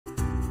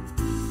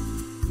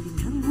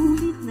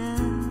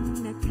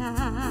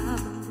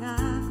bangga.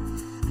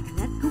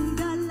 Akala't kong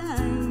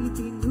dala'y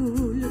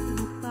tinulog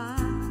mo pa,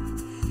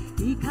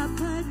 di ka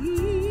pa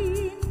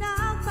rin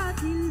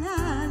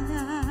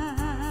napakilala.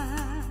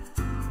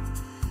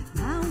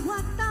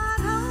 Bawat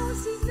araw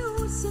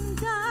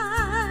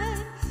sinusundan,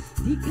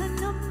 di ka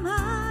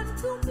naman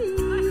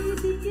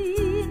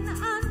tumitingin.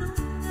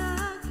 Anong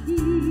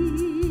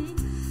aking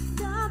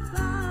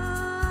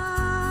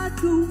dapat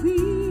gawin?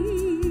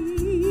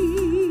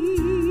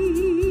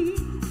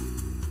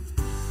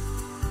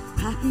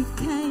 Bakit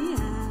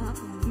kaya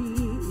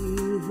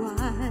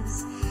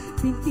umiiwas?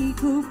 Binti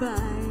ko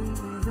ba'y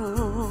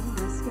mayroong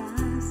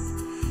gasgas?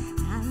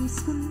 Nais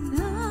ko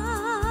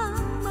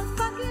nang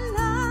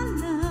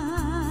magpakilala.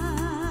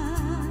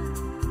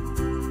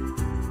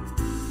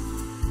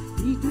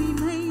 Dito'y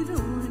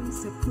mayroon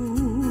sa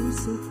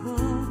puso ko,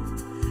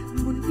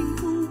 munting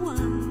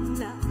puwang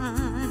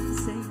laan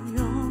sa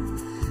inyo.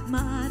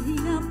 Maaari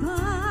na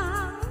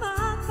bang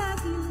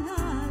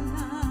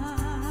magpakilala?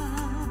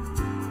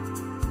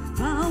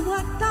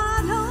 Bawat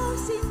araw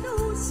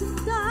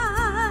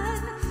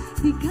sinusundan,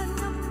 di ka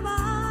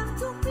naman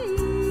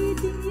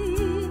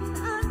tumitingin.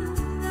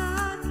 Anong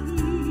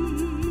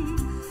aking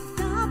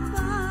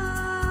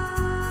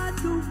dapat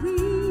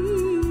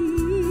gawin?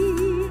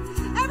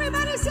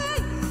 Everybody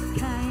sing!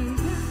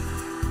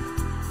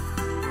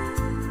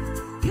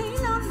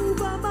 Kailan mo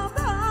ba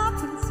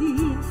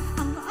mapapansin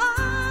ang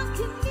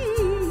aking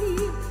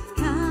lim?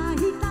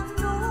 Kahit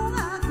anong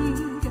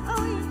aking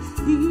gawin,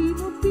 di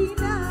mo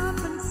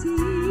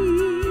pinapansin.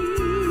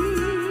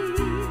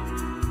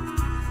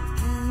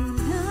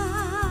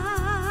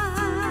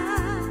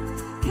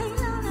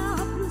 Kailan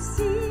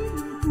naaplusin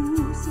ang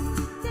pusong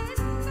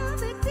bitin na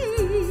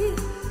bitin?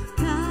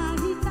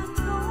 Kahit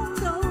anong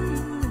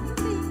gawin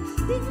natin,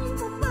 di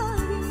mo pa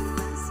rin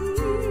pansin.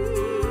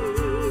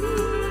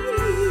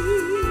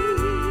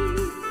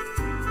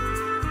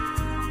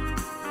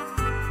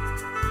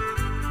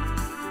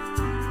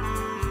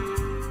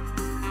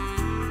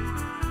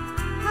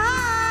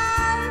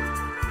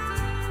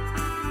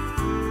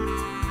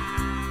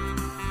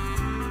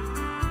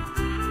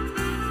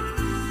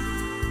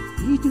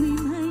 Dito'y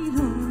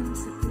mayroon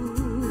sa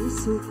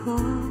puso ko,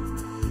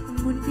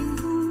 munting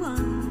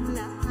buwang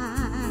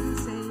laan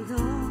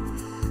sa'yo.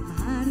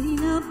 Maaari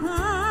na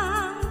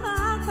bang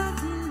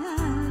magpakilala?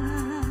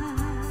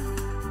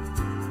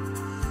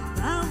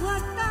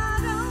 Bawat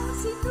araw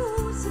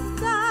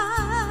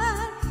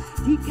sinusundan,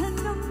 di ka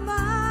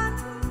naman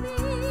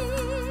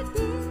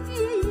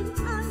tumitingin.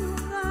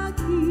 Anong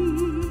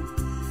aking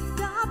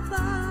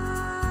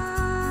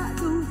dapat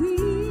gawin?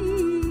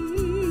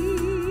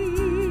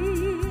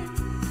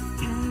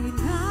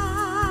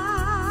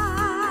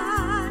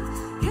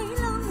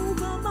 Kailan mo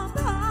ba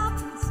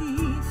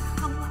mapapansin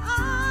ang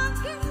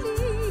aking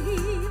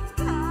lim?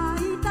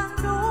 Kahit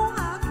anong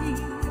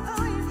aking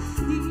gawin,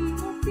 di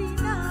mo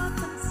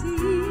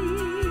pinapansin.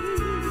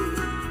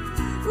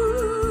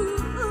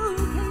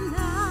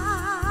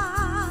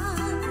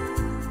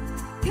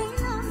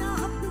 Kailan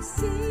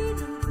naaplusin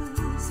ang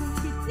pusong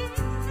bitin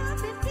na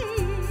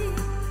bitin?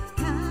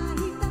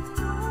 Kahit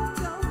anong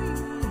gawin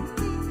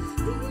natin,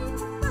 di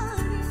mo pa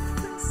rin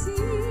pansin.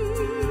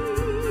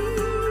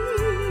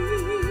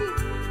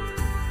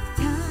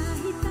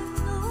 Kahit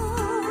anong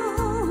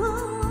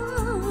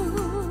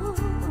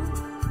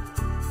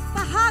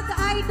Pahag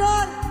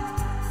Idol.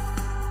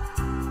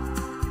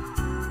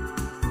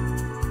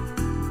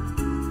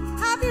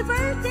 Happy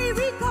birthday,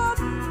 Rico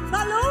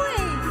Baloy.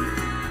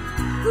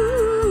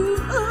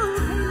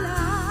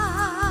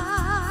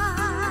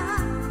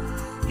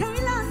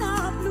 Kailan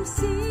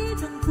naaplusin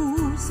ang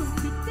pusong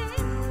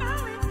bitin na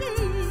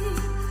bitin?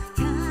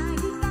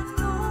 Kahit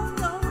anong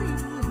gawin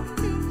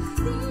natin,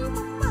 di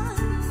mo pa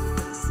rin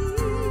pansin.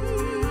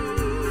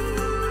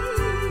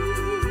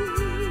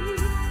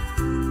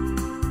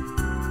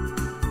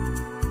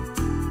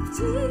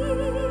 Di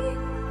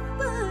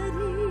pa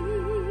rin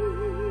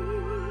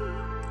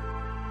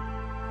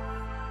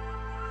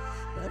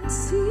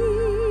pansin.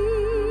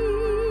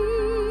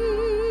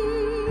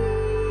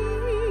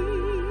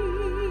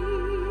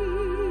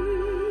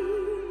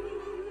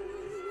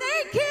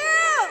 Thank you!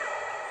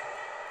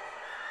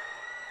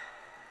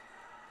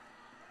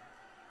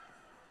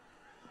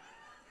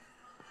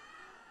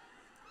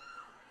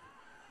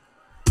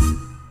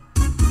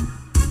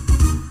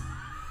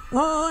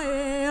 Oh,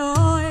 eh,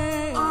 oh,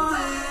 eh.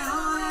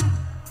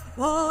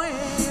 Oh,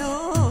 eh,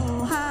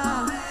 oh,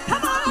 ha.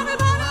 Come on,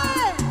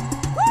 everybody!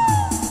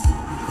 Woo!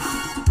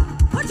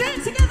 Put your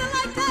hands together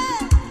like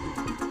that.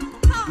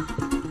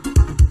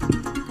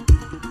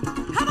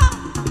 Come on.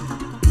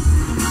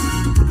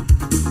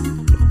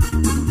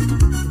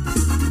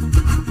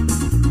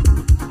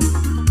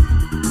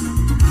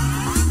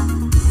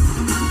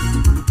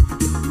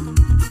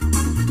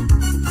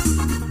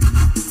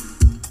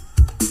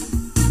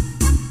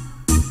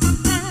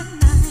 At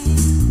night,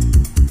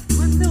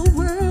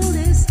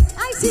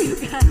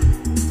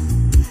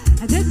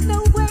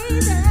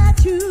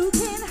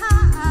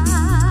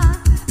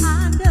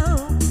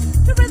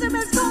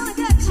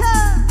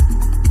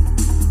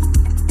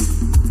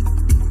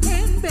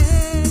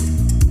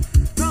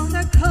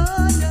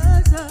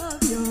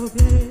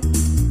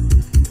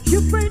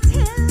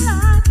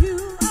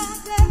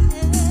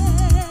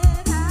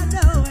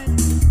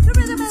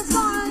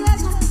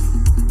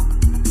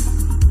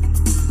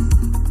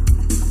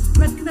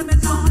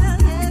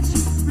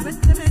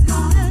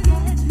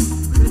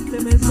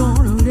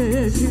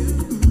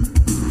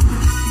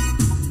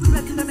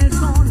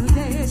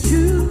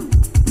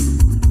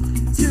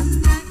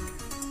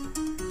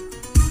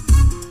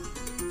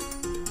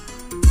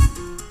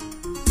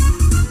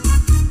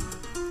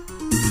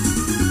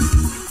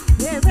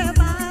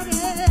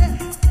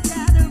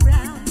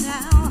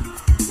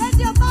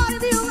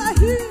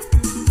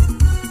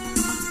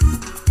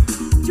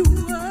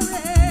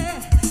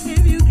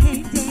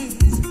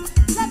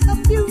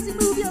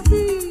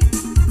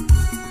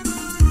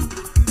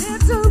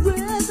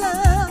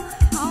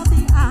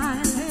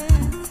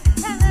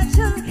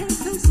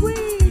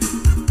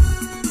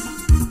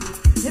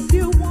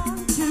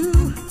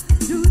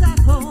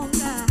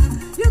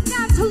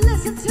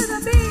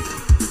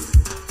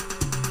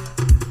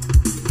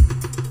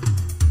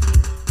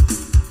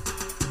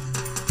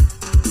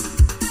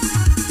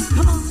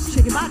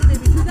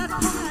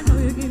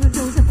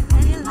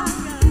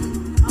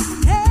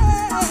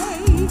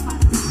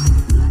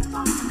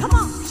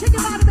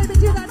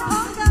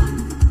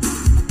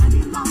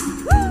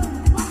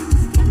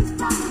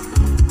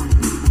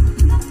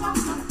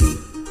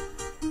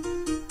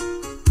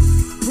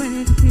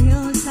 it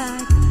feels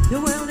like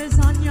the world is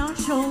on your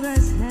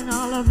shoulders and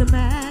all of the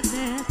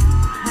madness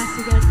has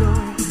to get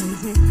going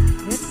crazy.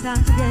 It's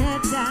time to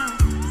get down,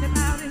 step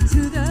out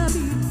into the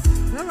beat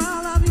for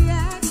all of the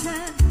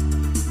action.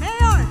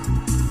 Mayor,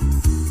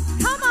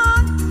 come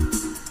on,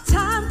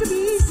 time to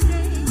be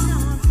staying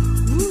on.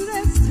 Ooh,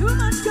 there's too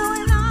much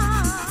going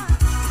on.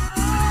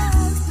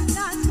 Oh,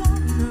 tonight's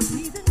gonna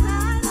be the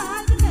night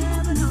like you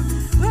never known.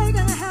 We're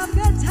gonna have a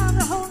good time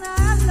the whole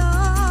night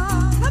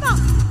long. Come on,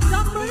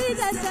 somebody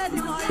that said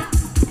you want